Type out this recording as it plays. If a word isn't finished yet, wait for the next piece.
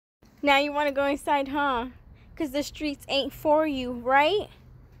Now you want to go inside, huh? Because the streets ain't for you, right?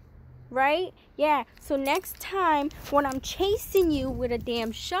 Right? Yeah. So next time when I'm chasing you with a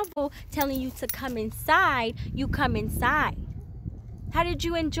damn shovel, telling you to come inside, you come inside. How did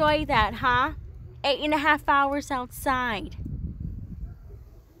you enjoy that, huh? 8.5 hours outside.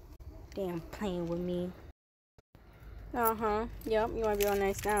 Damn, playing with me. Uh-huh. Yep, you want to be all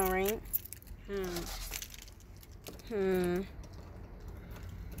nice now, right? Hmm.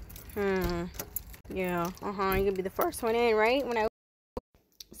 Yeah. Uh-huh. You could be the first one in, right?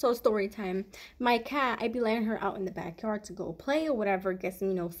 So story time. My cat, I be letting her out in the backyard to go play or whatever, get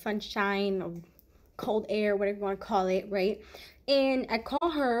some, sunshine or cold air, whatever you want to call it, right? And I call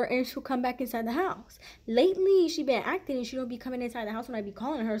her and she'll come back inside the house. Lately, she been acting and she don't be coming inside the house when I be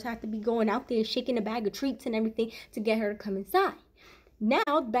calling her, so I have to be going out there shaking a bag of treats and everything to get her to come inside. Now,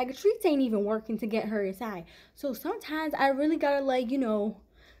 the bag of treats ain't even working to get her inside. So sometimes I really gotta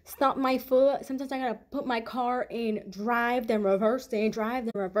stomp my foot. Sometimes I gotta put my car in drive, then reverse, then drive,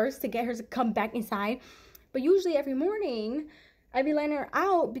 then reverse to get her to come back inside. But usually every morning, I be letting her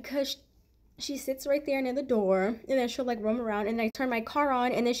out because she sits right there near the door, and then she'll roam around, and I turn my car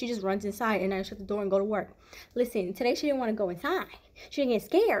on, and then she just runs inside, and I shut the door and go to work. Listen, today she didn't want to go inside. She didn't get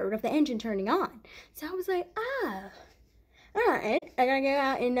scared of the engine turning on. So I was like, all right, I gotta go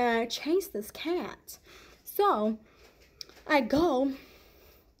out and chase this cat. So I go.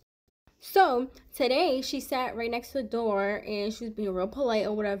 So today she sat right next to the door and she was being real polite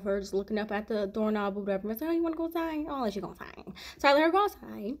or whatever, just looking up at the doorknob or whatever. I said, "Oh, you want to go outside? I'll let you go outside." So I let her go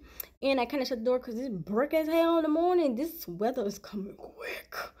outside, and I kind of shut the door because it's brick as hell in the morning. This weather is coming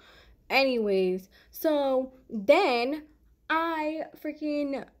quick. Anyways, so then I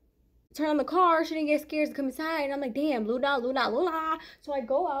freaking turn on the car. She didn't get scared to come inside, and I'm like, "Damn, Luna, Luna, Luna." So I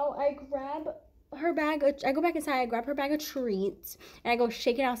go out, I grab her bag I go back inside, I grab her bag of treats, and I go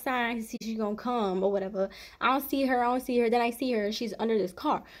shake it outside to see if she's gonna come or whatever. I don't see her, then I see her and she's under this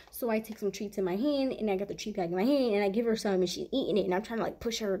car. So I take some treats in my hand, and I got the treat bag in my hand, and I give her some, and she's eating it, and I'm trying to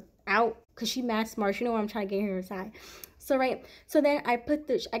push her out because she's mad smart. You know what, I'm trying to get her inside. So then I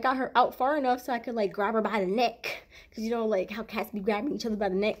got her out far enough so I could grab her by the neck, because how cats be grabbing each other by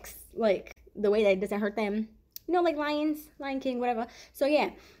the necks, the way that it doesn't hurt them, like lions, Lion King, whatever. So yeah,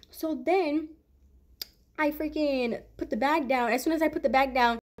 so then I freaking put the bag down. As soon as I put the bag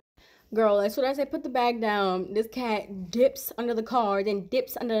down, this cat dips under the car, then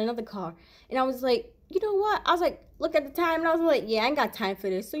dips under another car. And I was like, you know what? I was like, look at the time, and I was like, yeah, I ain't got time for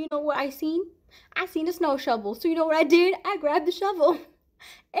this. So you know what I seen? I seen a snow shovel. So you know what I did? I grabbed the shovel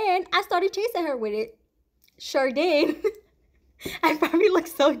and I started chasing her with it. Sure did. I probably look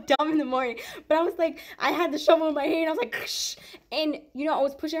so dumb in the morning, but I was like, I had the shovel in my hand. I was like, shh. And I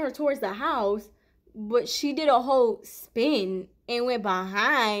was pushing her towards the house, but she did a whole spin and went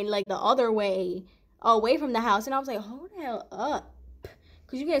behind, the other way, away from the house. And I was like, hold the hell up,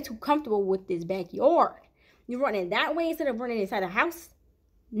 because you get too comfortable with this backyard. You're running that way instead of running inside the house.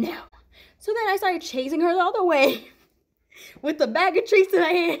 No. So then I started chasing her the other way with the bag of treats in my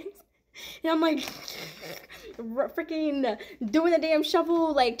hands. And I'm freaking doing the damn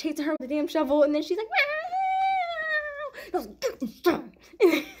shovel, chasing her with the damn shovel. And then she's like, wow. I was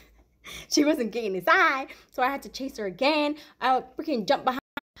like, she wasn't getting inside. So I had to chase her again. I freaking jumped behind.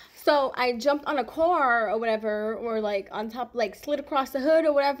 So I jumped on a car or whatever, or on top, slid across the hood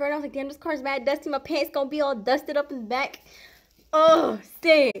or whatever. And I was like, damn, this car's mad dusty. My pants gonna be all dusted up in the back. Oh,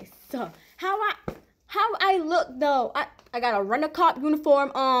 sis. How I look though. I got a rent-a-cop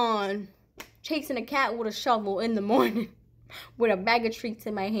uniform on, chasing a cat with a shovel in the morning with a bag of treats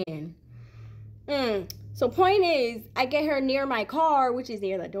in my hand. So point is, I get her near my car, which is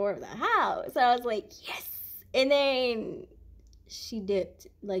near the door of the house. So I was like, yes. And then she dipped,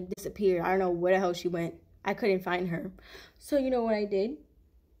 disappeared. I don't know where the hell she went. I couldn't find her. So you know what I did?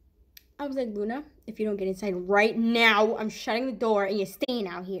 I was like, Luna, if you don't get inside right now, I'm shutting the door and you're staying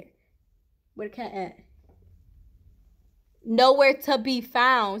out here. Where the cat at? Nowhere to be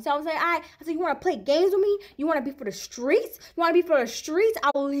found. So I was like, you want to play games with me? You want to be for the streets? You want to be for the streets?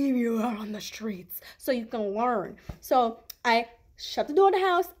 I'll leave you out on the streets so you can learn. So I shut the door of the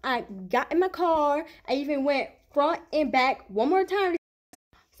house. I got in my car. I even went front and back one more time.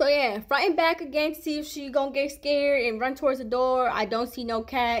 So yeah, front and back again to see if she gonna get scared and run towards the door. I don't see no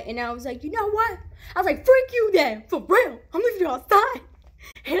cat. And I was like, you know what? I was like, freak you then. For real. I'm leaving you outside.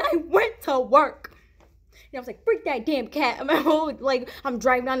 And I went to work. And I was like, freak that damn cat. I'm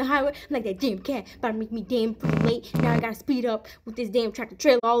driving down the highway. I'm like, that damn cat about to make me damn late. Now I gotta speed up with this damn tractor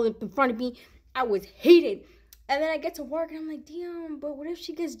trailer all up in front of me. I was heated. And then I get to work and I'm like, damn, but what if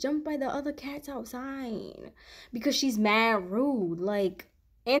she gets jumped by the other cats outside? Because she's mad rude.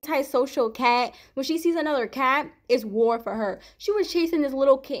 antisocial cat. When she sees another cat, it's war for her. She was chasing this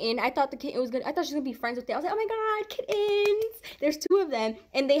little kitten. I thought the kitten was good. I thought she was gonna be friends with it. I was like, oh my god, kittens. There's two of them,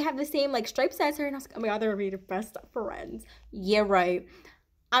 and they have the same like stripes as her. And I was like, oh my god, they're really the best friends. Yeah, right.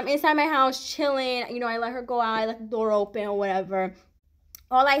 I'm inside my house chilling. You know, I let her go out. I let the door open or whatever.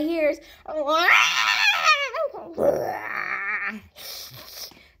 All I hear is, and I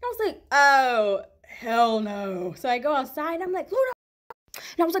was like, oh hell no. So I go outside. And I'm like, Luna.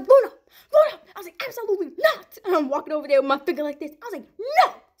 And I was like, Luna, Luna. I was like, absolutely not. And I'm walking over there with my finger like this. I was like,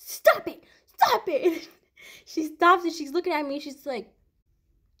 no, stop it, stop it. She stops and she's looking at me. She's like,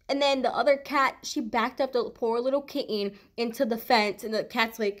 and then the other cat, she backed up the poor little kitten into the fence. And the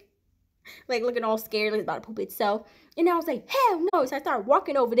cat's like looking all scared, like it's about to poop itself. And I was like, hell no. So I started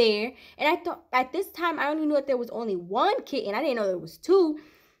walking over there. And I thought, at this time, I only knew that there was only one kitten. I didn't know there was two.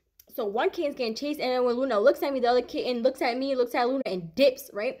 So one kitten's getting chased, and then when Luna looks at me, the other kitten looks at me, looks at Luna, and dips,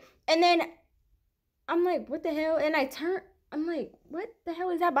 right? And then I'm like, what the hell? And I turn, I'm like, what the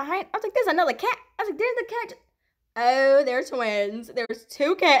hell is that behind? I was like, there's another cat. I was like, there's the cat. Oh, they're twins. There's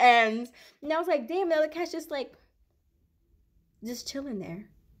two kittens. And I was like, damn, the other cat's just chilling there.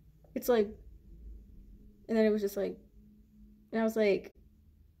 It's like, and then it was just like, and I was like,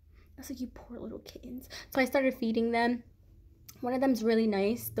 you poor little kittens. So I started feeding them. One of them's really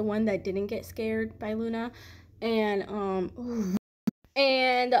nice, the one that didn't get scared by Luna, and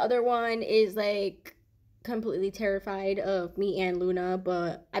the other one is like completely terrified of me and Luna,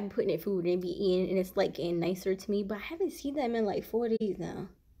 but I've been putting it food and be eating, and it's like getting nicer to me, but I haven't seen them in like 4 days now.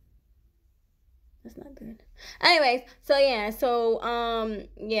 That's not good. Anyways, so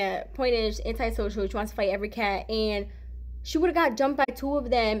yeah, point is, antisocial. She wants to fight every cat, and she would have got jumped by 2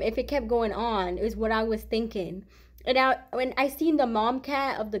 of them if it kept going on, is what I was thinking. And when I seen the mom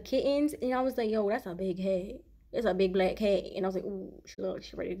cat of the kittens, and I was like, yo, that's a big head. It's a big black cat. And I was like, ooh, she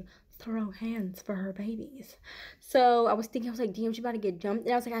ready to throw hands for her babies. So I was thinking, I was like, damn, she about to get jumped.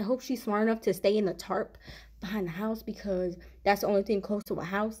 And I was like, I hope she's smart enough to stay in the tarp behind the house, because that's the only thing close to a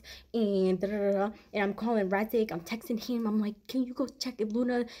house. And and I'm calling Razik. I'm texting him. I'm like, can you go check if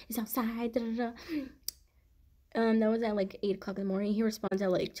Luna is outside? That was at like 8 o'clock in the morning. He responds at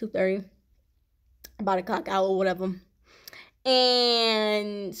like 2:30. About a clock out or whatever.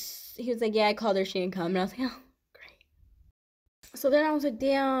 And he was like, yeah, I called her, she didn't come. And I was like, oh, great. So then I was like,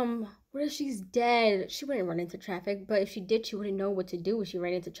 damn, what if she's dead? She wouldn't run into traffic, but if she did, she wouldn't know what to do if she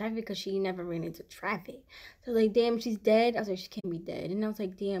ran into traffic, because she never ran into traffic. So like, damn, she's dead. I was like, she can't be dead. And I was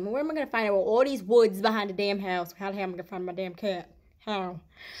like, damn, where am I gonna find her with all these woods behind the damn house? How the hell am I gonna find my damn cat? How?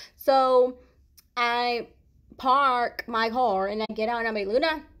 So I park my car and I get out and I'm like,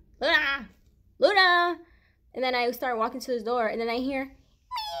 Luna, Luna, Luna. And then I start walking to this door, and then I hear meow.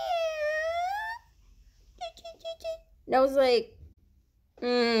 And I was like,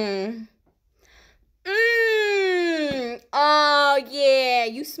 oh yeah,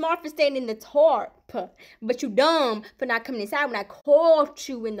 you smart for staying in the tarp, but you dumb for not coming inside when I called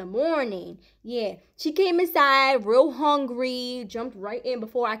you in the morning. Yeah, she came inside real hungry, jumped right in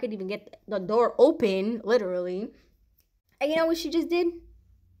before I could even get the door open, literally. And you know what she just did?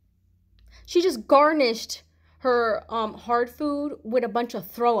 She just garnished her hard food with a bunch of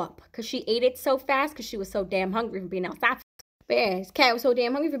throw up, because she ate it so fast because she was so damn hungry from being outside. But yeah, this cat was so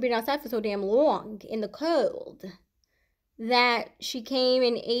damn hungry for being outside for so damn long in the cold that she came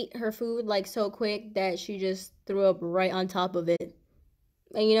and ate her food like so quick that she just threw up right on top of it.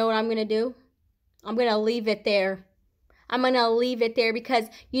 And you know what I'm gonna do? I'm gonna leave it there. I'm gonna leave it there, because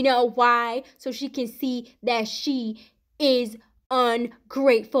you know why? So she can see that she is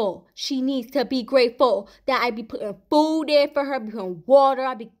ungrateful. She needs to be grateful that I be putting food there for her, be putting water,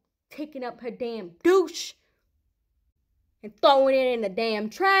 I be taking up her damn douche and throwing it in the damn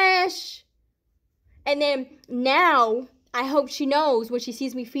trash. And then now I hope she knows when she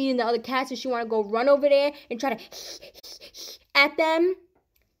sees me feeding the other cats and she want to go run over there and try to at them.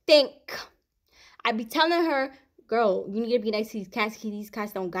 Think. I be telling her, girl, you need to be nice to these cats. These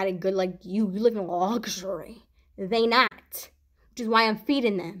cats don't got it good like you. You live in luxury. They not. Which is why I'm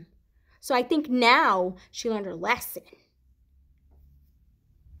feeding them. So I think now she learned her lesson.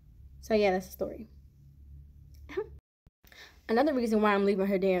 So yeah, that's the story. Another reason why I'm leaving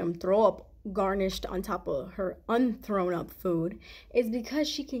her damn throw up garnished on top of her unthrown up food is because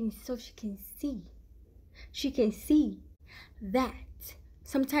she can see. She can see that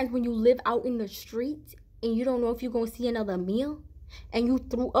sometimes when you live out in the street and you don't know if you're going to see another meal and you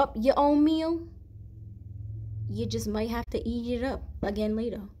threw up your own meal, you just might have to eat it up again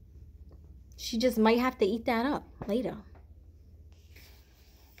later. She just might have to eat that up later.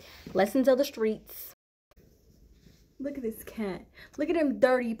 Lessons of the streets. Look at this cat. Look at them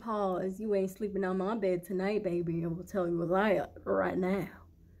dirty paws. You ain't sleeping on my bed tonight, baby. I will tell you that right now.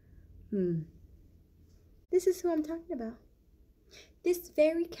 This is who I'm talking about. This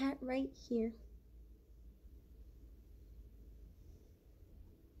very cat right here.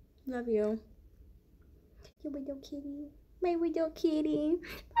 Love you. You little kitty. My little kitty.